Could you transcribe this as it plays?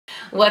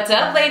What's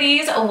up,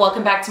 ladies?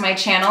 Welcome back to my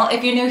channel.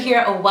 If you're new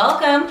here,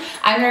 welcome.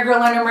 I'm your girl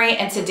Lorna Marie,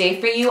 and today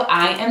for you,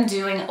 I am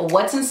doing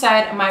what's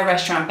inside my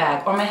restaurant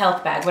bag or my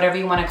health bag, whatever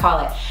you want to call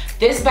it.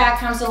 This bag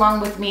comes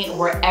along with me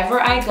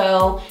wherever I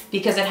go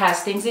because it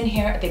has things in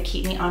here that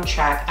keep me on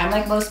track. I'm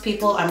like most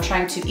people, I'm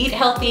trying to eat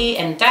healthy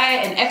and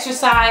diet and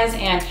exercise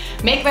and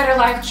make better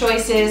life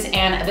choices,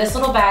 and this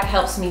little bag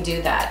helps me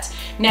do that.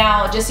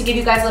 Now, just to give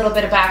you guys a little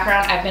bit of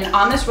background, I've been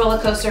on this roller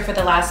coaster for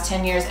the last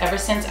 10 years, ever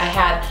since I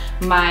had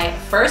my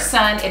first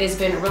son. It has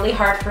been really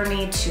hard for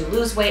me to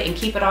lose weight and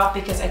keep it off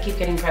because I keep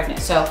getting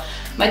pregnant. So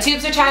my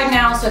tubes are tied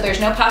now, so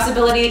there's no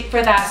possibility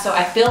for that. So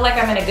I feel like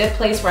I'm in a good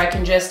place where I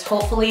can just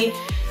hopefully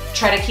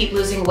try to keep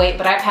losing weight,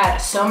 but I've had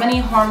so many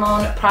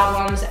hormone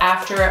problems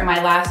after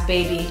my last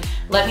baby.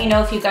 Let me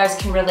know if you guys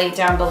can relate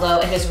down below.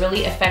 It has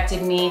really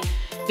affected me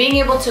being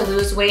able to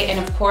lose weight, and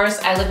of course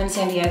I live in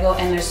San Diego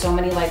and there's so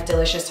many like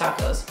delicious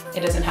tacos. It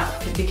doesn't help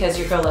because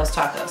your girl loves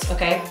tacos,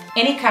 okay?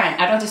 Any kind,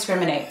 I don't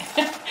discriminate.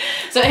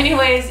 So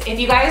anyways, if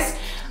you guys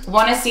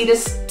want to see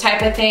this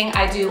type of thing,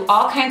 I do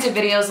all kinds of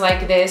videos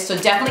like this, so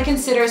definitely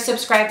consider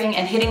subscribing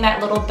and hitting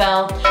that little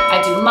bell.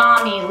 I do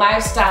mommy,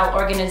 lifestyle,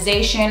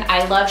 organization.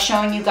 I love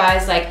showing you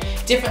guys like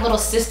different little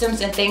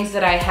systems and things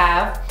that I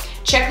have.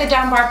 Check the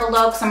down bar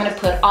below because I'm going to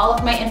put all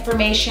of my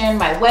information,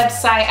 my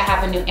website. I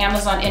have a new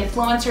Amazon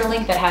influencer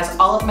link that has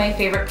all of my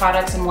favorite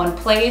products in one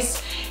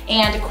place.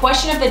 And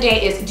question of the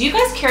day is, do you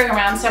guys carry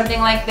around something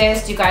like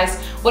this? Do you guys,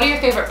 what are your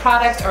favorite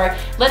products? Or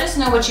let us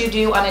know what you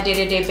do on a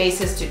day-to-day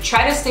basis to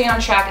try to stay on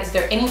track. Is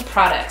there any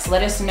products?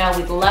 Let us know.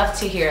 We'd love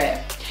to hear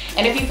it.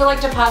 And if you feel like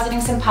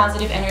depositing some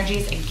positive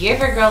energies, give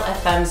your girl a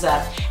thumbs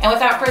up. And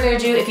without further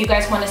ado, if you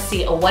guys want to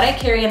see what I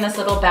carry in this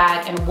little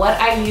bag and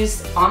what I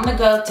use on the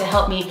go to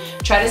help me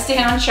try to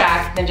stay on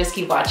track, then just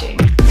keep watching.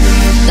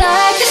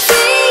 Like a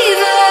fever,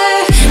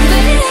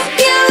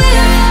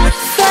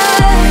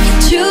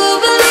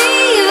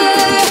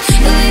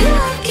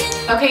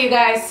 okay, you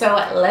guys, so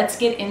let's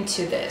get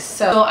into this.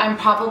 So I'm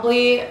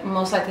probably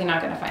most likely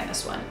not gonna find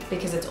this one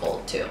because it's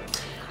old too.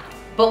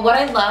 But what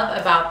I love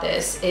about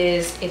this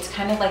is it's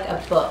kind of like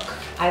a book.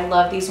 I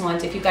love these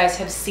ones. If you guys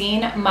have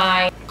seen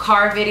my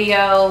car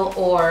video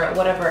or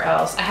whatever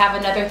else, I have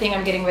another thing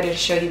I'm getting ready to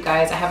show you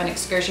guys. I have an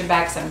excursion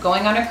bag because I'm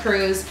going on a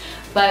cruise,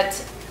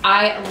 but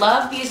I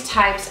love these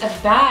types of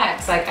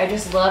bags. Like, I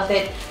just love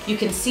that you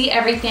can see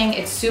everything.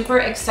 It's super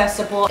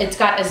accessible. It's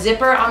got a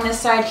zipper on this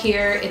side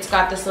here. It's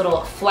got this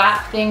little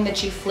flap thing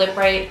that you flip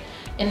right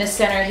in the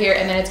center here,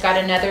 and then it's got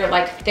another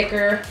like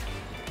thicker,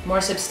 more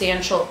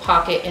substantial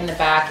pocket in the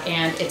back,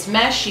 and it's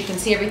mesh. You can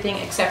see everything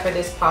except for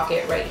this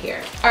pocket right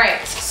here. All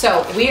right,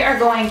 so we are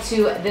going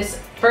to this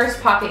first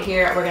pocket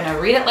here. We're gonna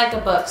read it like a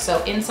book.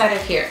 So inside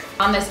of here,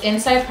 on this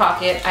inside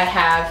pocket, I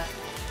have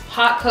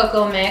hot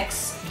cocoa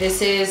mix.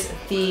 This is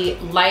the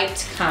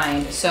light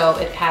kind, so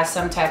it has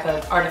some type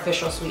of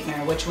artificial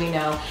sweetener, which we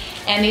know.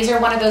 And these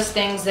are one of those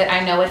things that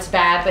I know it's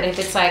bad, but if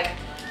it's like,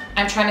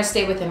 I'm trying to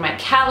stay within my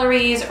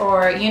calories,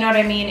 or you know what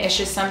I mean, it's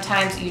just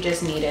sometimes you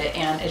just need it,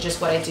 and it's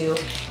just what I do.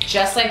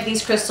 Just like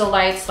these crystal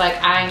lights, like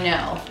I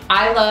know.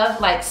 I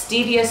love like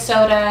stevia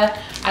soda.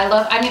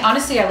 I mean,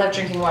 honestly, I love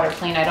drinking water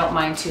plain. I don't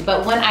mind to,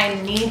 but when I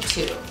need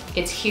to,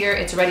 it's here,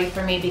 it's ready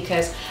for me,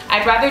 because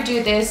I'd rather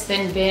do this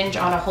than binge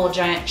on a whole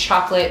giant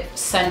chocolate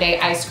sundae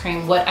ice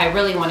cream, what I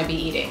really want to be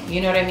eating.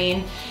 You know what I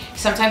mean?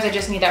 Sometimes I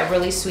just need that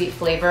really sweet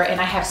flavor,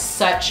 and I have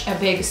such a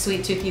big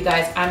sweet tooth, you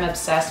guys. I'm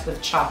obsessed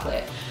with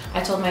chocolate. I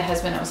told my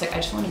husband, I was like,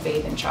 I just want to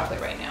bathe in chocolate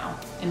right now.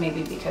 And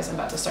maybe because I'm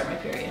about to start my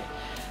period.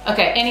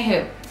 Okay,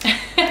 anywho.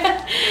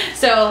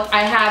 So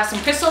I have some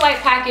Crystal Light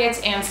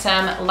packets and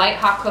some light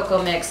hot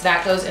cocoa mix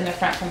that goes in the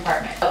front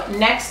compartment. So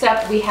next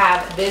up, we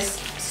have this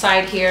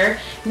side here.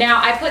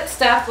 Now I put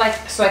stuff like,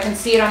 so I can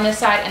see it on this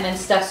side, and then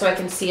stuff so I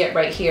can see it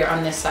right here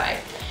on this side.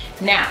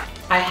 Now,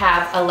 I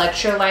have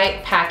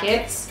electrolyte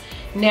packets.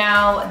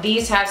 Now,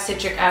 these have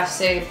citric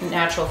acid,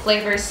 natural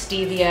flavors,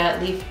 stevia,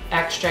 leaf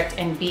extract,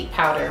 and beet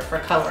powder for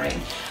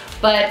coloring.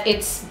 But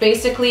it's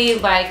basically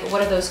like,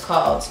 what are those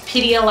called?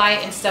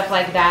 Pedialyte and stuff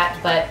like that,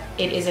 but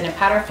it is in a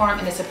powder form,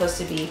 and it's supposed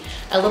to be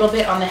a little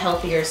bit on the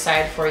healthier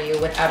side for you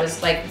without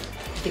as like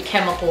the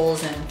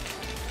chemicals and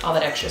all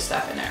that extra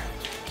stuff in there.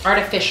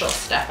 Artificial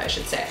stuff, I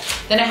should say.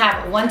 Then I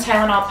have one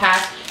Tylenol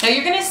pack. Now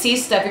you're gonna see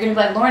stuff, you're gonna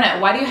be like, Lorna,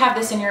 why do you have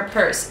this in your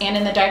purse and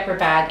in the diaper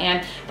bag?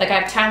 And like,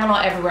 I have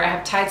Tylenol everywhere, I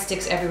have Tide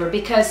sticks everywhere,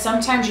 because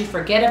sometimes you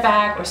forget a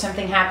bag or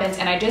something happens,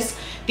 and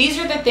these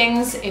are the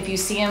things, if you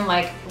see them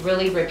like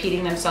really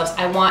repeating themselves,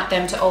 I want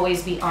them to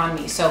always be on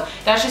me. So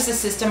that's just a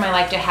system I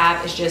like to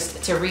have, is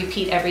just to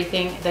repeat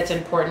everything that's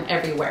important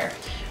everywhere.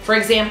 For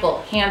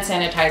example, hand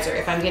sanitizer.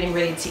 If I'm getting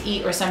ready to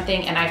eat or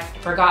something and I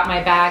forgot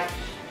my bag,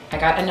 I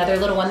got another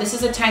little one. This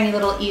is a tiny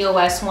little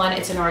EOS one.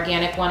 It's an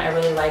organic one. I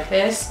really like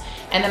this.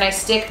 And then I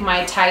stick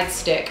my Tide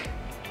stick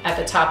at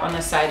the top on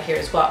the side here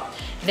as well.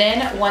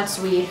 Then once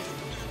we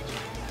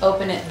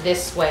open it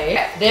this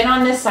way, then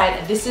on this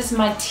side, this is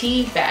my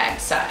tea bag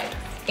side.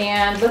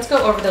 And let's go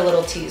over the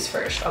little teas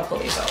first. I'll pull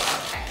these all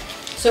out.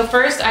 So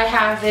first I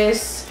have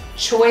this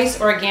Choice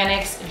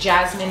Organics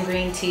Jasmine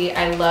Green Tea.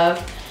 I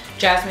love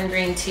jasmine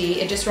green tea.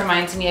 It just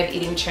reminds me of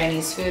eating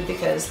Chinese food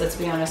because, let's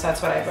be honest,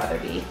 that's what I'd rather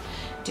be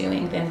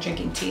doing than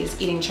drinking tea, is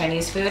eating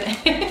Chinese food.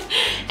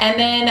 And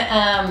then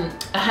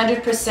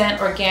 100%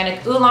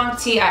 organic oolong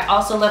tea. I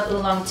also love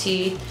oolong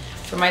tea.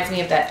 Reminds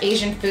me of that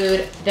Asian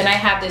food. Then I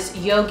have this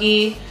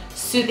Yogi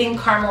Soothing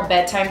Caramel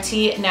Bedtime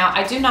Tea. Now,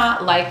 I do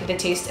not like the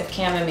taste of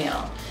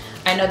chamomile.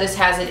 I know this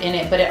has it in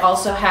it, but it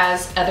also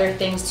has other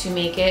things to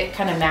make it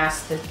kind of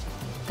mask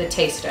the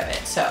taste of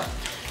it. So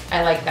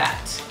I like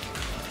that.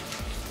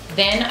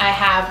 Then I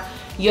have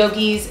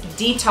Yogi's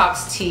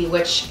Detox Tea,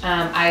 which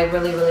I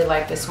really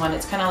like this one.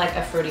 It's kind of like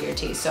a fruitier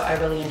tea, so I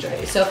really enjoy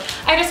it. So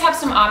I just have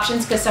some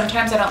options because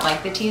sometimes I don't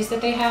like the teas that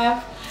they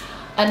have.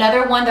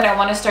 Another one that I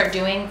want to start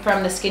doing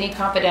from the Skinny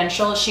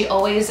Confidential, she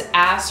always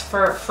asks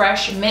for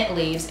fresh mint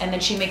leaves and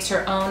then she makes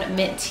her own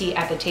mint tea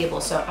at the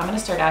table. So I'm going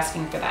to start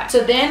asking for that.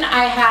 So then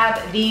I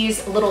have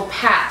these little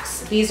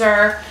packs.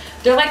 They're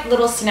like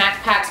little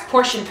snack packs.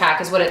 Portion pack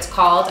is what it's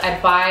called. I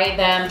buy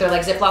them. They're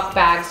like Ziploc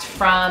bags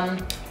from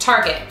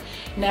Target.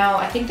 Now,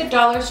 I think the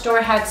dollar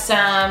store had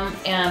some,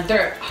 and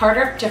they're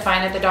harder to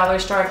find at the dollar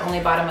store. I've only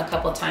bought them a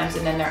couple times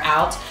and then they're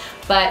out.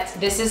 But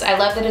this is, I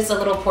love that it's a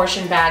little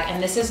portion bag,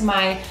 and this is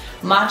my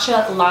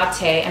matcha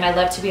latte, and I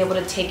love to be able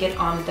to take it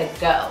on the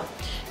go.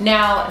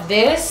 Now,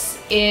 this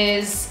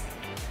is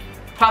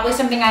probably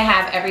something I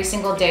have every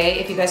single day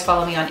if you guys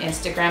follow me on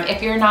Instagram.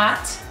 If you're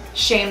not,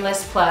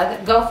 shameless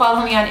plug, go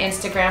follow me on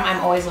Instagram. I'm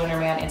always Lorna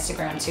on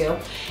Instagram too.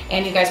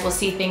 And you guys will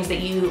see things that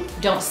you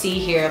don't see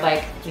here,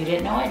 like you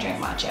didn't know I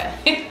drank matcha.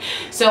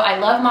 So I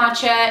love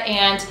matcha,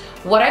 and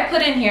what I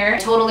put in here, I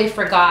totally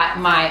forgot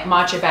my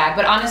matcha bag,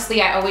 but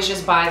honestly, I always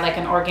just buy like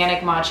an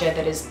organic matcha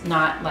that is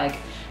not like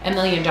 $1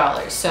 million.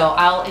 So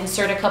I'll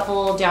insert a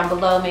couple down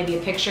below, maybe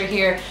a picture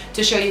here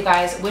to show you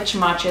guys which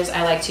matchas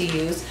I like to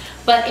use.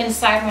 But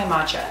inside my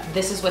matcha,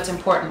 this is what's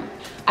important.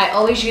 I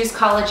always use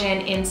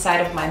collagen inside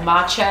of my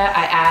matcha.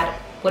 I add,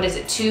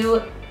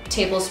 2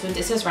 tablespoons.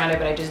 It says rounded,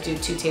 but I just do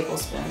 2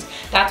 tablespoons.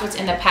 That's what's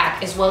in the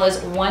pack, as well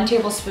as 1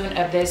 tablespoon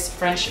of this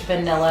French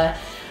vanilla.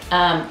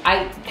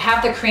 I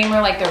have the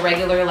creamer, like the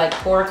regular, like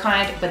pour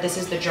kind, but this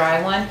is the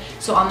dry one.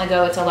 So on the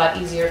go, it's a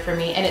lot easier for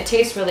me, and it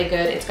tastes really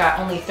good. It's got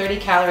only 30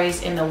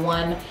 calories in the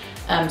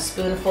 1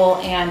 spoonful.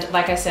 And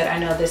like I said, I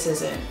know this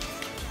isn't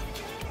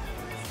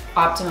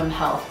optimum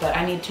health, but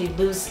I need to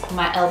lose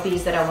my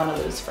lbs that I want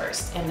to lose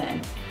first, and then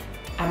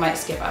I might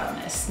skip out on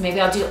this. Maybe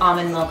I'll do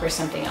almond milk or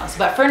something else,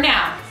 but for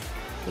now,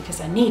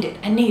 because I need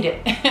it,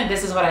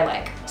 this is what I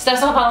like.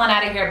 Stuff's all falling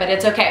out of here, but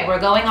it's okay.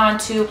 We're going on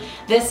to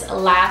this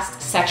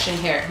last section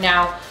here.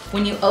 Now,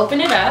 when you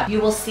open it up,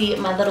 you will see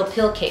my little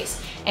pill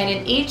case. And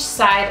in each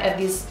side of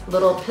these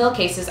little pill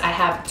cases, I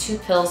have 2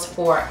 pills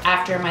for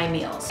after my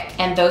meals.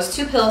 And those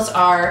 2 pills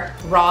are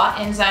raw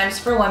enzymes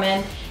for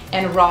women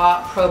and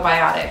raw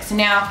probiotics.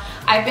 Now,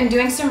 I've been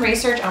doing some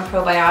research on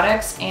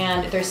probiotics,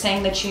 and they're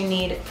saying that you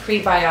need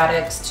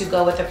prebiotics to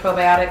go with the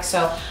probiotics.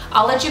 So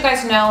I'll let you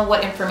guys know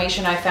what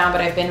information I found,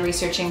 but I've been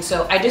researching.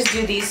 So I just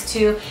do these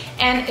 2,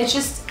 and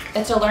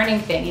it's a learning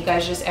thing. You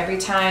guys just, every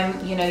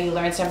time, you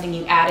learn something,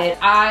 you add it.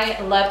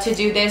 I love to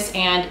do this,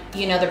 and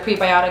the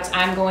prebiotics,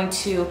 I'm going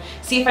to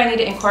see if I need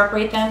to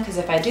incorporate them, because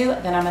if I do,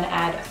 then I'm gonna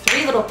add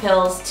 3 little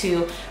pills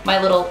to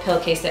my little pill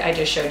case that I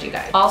just showed you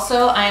guys.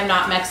 Also, I am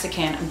not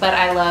Mexican, but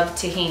I love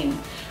tajin.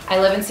 I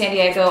live in San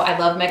Diego. I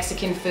love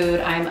Mexican food.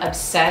 I'm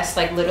obsessed.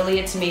 Like, literally,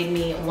 it's made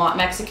me want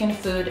Mexican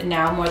food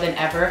now more than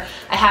ever.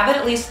 I have it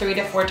at least 3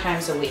 to 4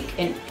 times a week,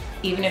 and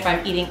even if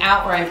I'm eating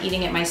out or I'm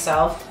eating it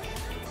myself,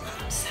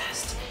 I'm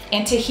obsessed.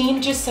 And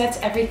tajin just sets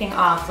everything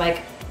off,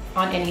 like,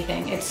 on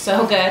anything. It's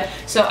so good.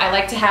 So I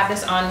like to have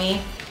this on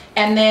me.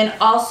 And then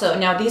also,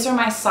 now these are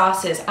my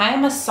sauces. I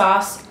am a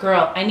sauce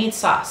girl. I need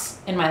sauce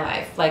in my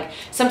life. Like,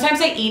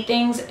 sometimes I eat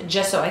things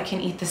just so I can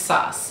eat the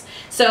sauce.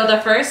 So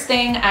the first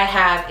thing I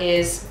have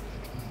is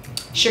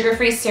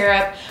sugar-free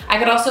syrup. I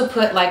could also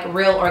put like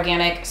real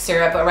organic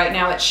syrup, but right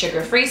now it's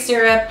sugar-free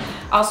syrup.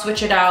 I'll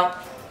switch it out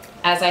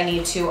as I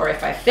need to, or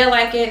if I feel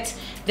like it.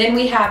 Then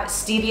we have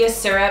stevia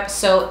syrup.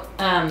 So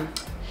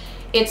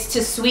it's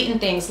to sweeten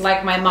things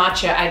like my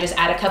matcha. I just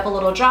add a couple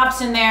little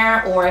drops in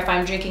there, or if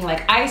I'm drinking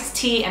like iced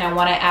tea and I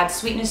want to add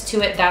sweetness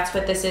to it, that's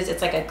what this is.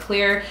 It's like a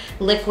clear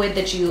liquid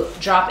that you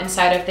drop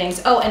inside of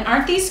things. Oh, and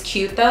aren't these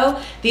cute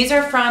though? These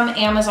are from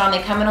Amazon.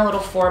 They come in a little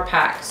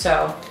 4-pack,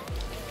 so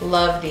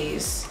love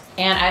these.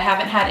 And I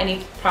haven't had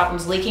any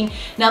problems leaking.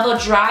 Now, they'll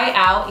dry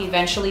out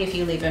eventually if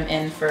you leave them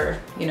in for,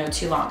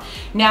 too long.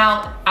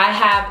 Now, I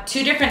have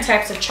 2 different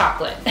types of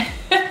chocolate.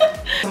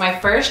 So my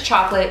first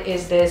chocolate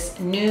is this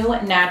New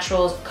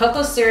Naturals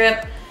cocoa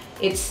syrup.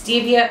 It's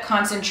stevia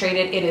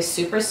concentrated. It is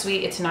super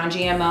sweet. It's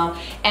non-GMO.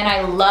 And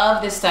I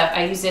love this stuff.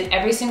 I use it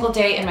every single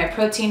day in my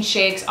protein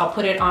shakes. I'll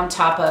put it on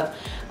top of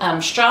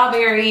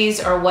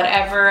strawberries or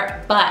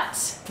whatever,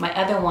 but my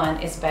other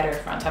one is better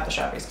for on top of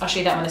strawberries. I'll show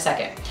you that one in a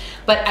second.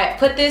 But I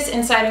put this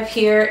inside of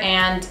here,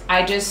 and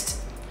I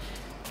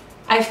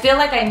I feel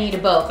like I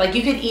need both. Like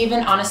you could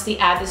even honestly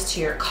add this to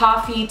your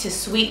coffee to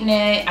sweeten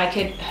it.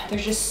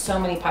 There's just so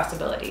many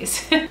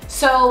possibilities.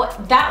 So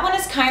that one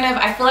is kind of,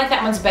 I feel like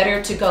that one's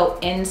better to go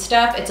in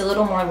stuff. It's a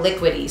little more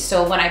liquidy.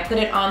 So when I put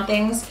it on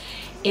things,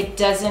 it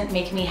doesn't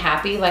make me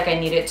happy like I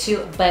need it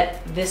to, but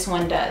this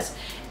one does.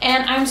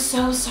 And I'm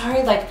so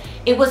sorry, like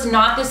it was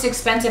not this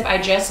expensive. I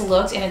just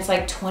looked and it's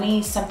like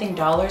 20 something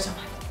dollars. I'm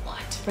like,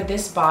 what, for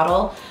this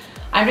bottle?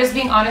 I'm just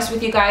being honest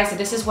with you guys.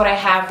 This is what I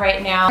have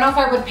right now. I don't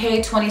know if I would pay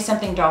 20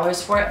 something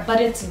dollars for it, but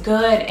it's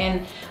good.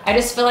 And I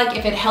just feel like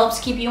if it helps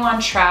keep you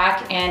on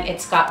track and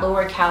it's got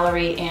lower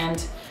calorie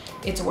and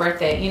it's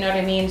worth it, you know what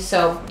I mean?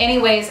 So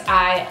anyways,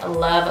 I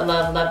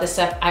love this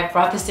stuff. I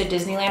brought this to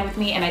Disneyland with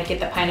me and I'd get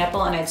the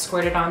pineapple and I'd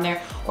squirt it on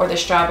there, or the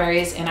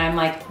strawberries, and I'm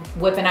like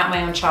whipping out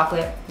my own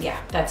chocolate. Yeah,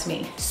 that's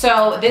me.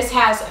 So this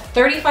has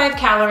 35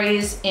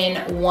 calories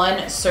in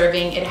one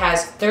serving. It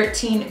has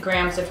 13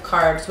 grams of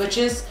carbs, which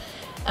is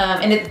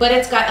but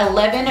it's got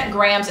 11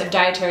 grams of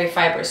dietary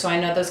fiber, so I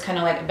know those kind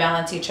of like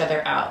balance each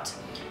other out.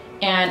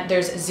 And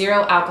there's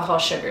 0 alcohol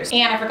sugars.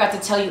 And I forgot to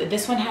tell you,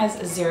 this one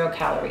has 0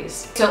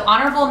 calories. So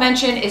honorable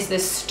mention is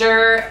this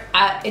stir.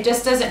 It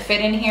just doesn't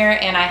fit in here,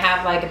 and I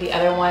have like the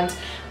other ones,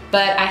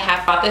 but I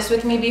have brought this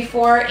with me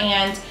before,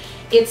 and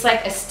it's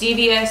like a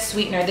stevia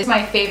sweetener. This is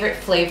my favorite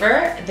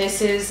flavor.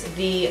 This is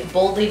the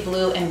Boldly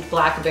Blue and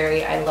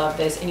Blackberry. I love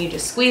this, and you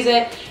just squeeze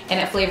it and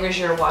it flavors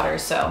your water,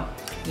 so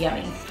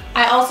yummy.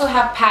 I also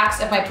have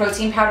packs of my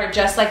protein powder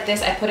just like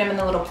this. I put them in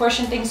the little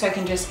portion thing so I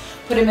can just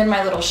put them in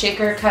my little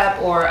shaker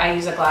cup, or I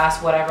use a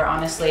glass, whatever,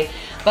 honestly.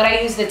 But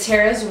I use the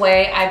Tara's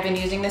Way. I've been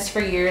using this for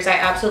years. I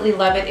absolutely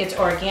love it. It's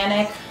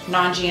organic,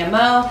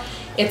 non-GMO.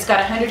 It's got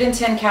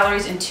 110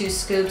 calories in 2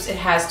 scoops. It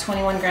has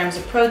 21 grams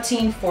of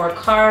protein, 4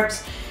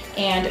 carbs,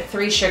 and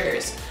 3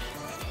 sugars.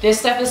 This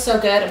stuff is so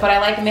good, but I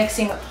like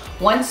mixing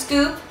 1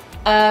 scoop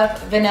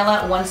of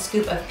vanilla, 1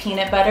 scoop of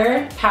peanut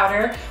butter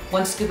powder,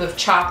 1 scoop of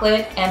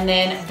chocolate, and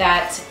then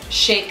that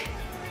shake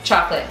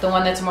chocolate, the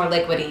one that's more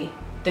liquidy,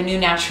 the New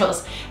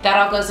Naturals. That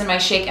all goes in my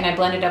shake, and I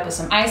blend it up with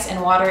some ice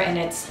and water, and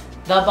it's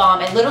the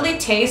bomb. It literally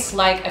tastes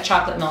like a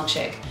chocolate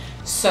milkshake.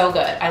 So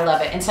good, I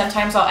love it. And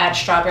sometimes I'll add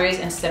strawberries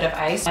instead of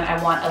ice when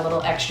I want a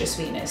little extra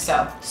sweetness.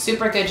 So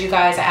super good, you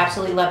guys. I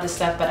absolutely love this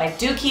stuff, but I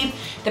do keep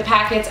the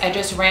packets. I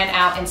just ran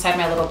out inside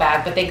my little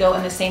bag, but they go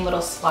in the same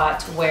little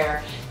slot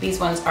where these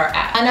ones are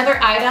at. Another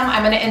item,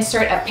 I'm gonna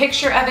insert a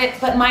picture of it,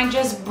 but mine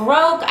just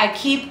broke. I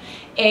keep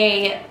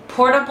a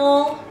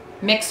portable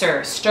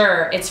mixer,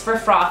 stir. It's for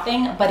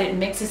frothing, but it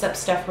mixes up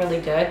stuff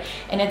really good,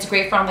 and it's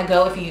great for on the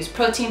go if you use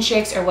protein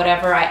shakes or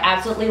whatever. I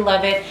absolutely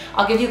love it.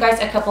 I'll give you guys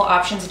a couple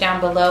options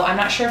down below. I'm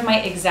not sure if my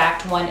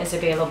exact one is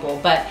available,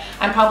 but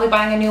I'm probably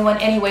buying a new one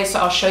anyway, so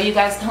I'll show you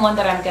guys the one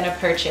that I'm gonna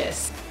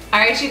purchase. All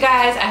right, you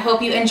guys, I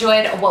hope you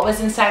enjoyed what was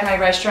inside my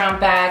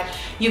restaurant bag.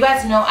 You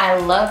guys know I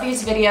love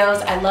these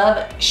videos. I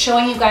love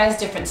showing you guys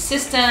different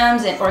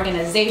systems and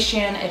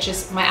organization. It's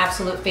just my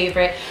absolute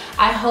favorite.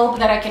 I hope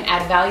that I can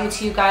add value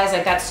to you guys.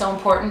 Like, that's so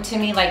important to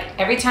me. Like,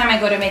 every time I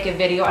go to make a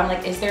video, I'm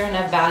like, is there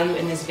enough value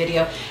in this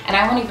video? And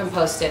I won't even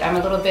post it. I'm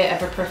a little bit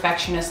of a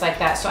perfectionist like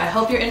that. So I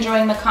hope you're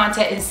enjoying the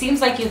content. It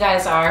seems like you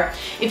guys are.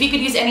 If you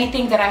could use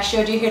anything that I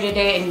showed you here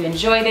today and you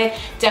enjoyed it,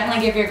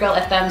 definitely give your girl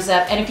a thumbs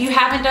up. And if you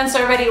haven't done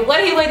so already, what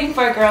are you waiting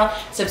for, girl?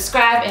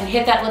 Subscribe and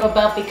hit that little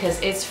bell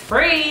because it's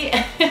free.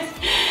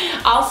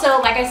 Also,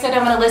 like I said,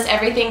 I'm going to list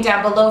everything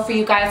down below for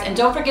you guys, and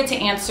don't forget to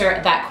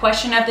answer that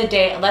question of the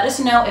day. Let us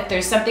know if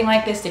there's something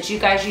like this that you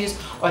guys use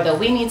or that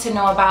we need to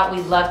know about.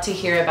 We'd love to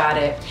hear about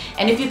it.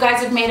 And if you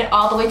guys have made it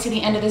all the way to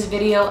the end of this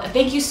video,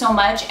 thank you so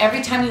much.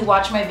 Every time you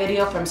watch my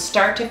video from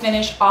start to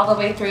finish all the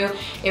way through,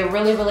 it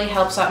really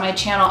helps out my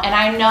channel, and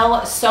I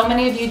know so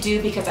many of you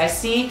do because I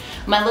see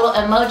my little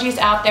emojis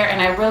out there,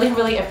 and I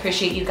really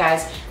appreciate you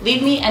guys.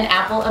 Leave me an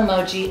apple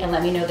emoji and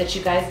let me know that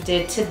you guys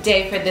did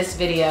today for this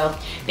video.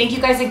 Thank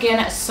you guys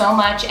again so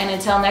much, and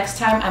until next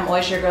time, I'm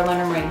always your girl,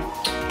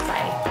 Lorna.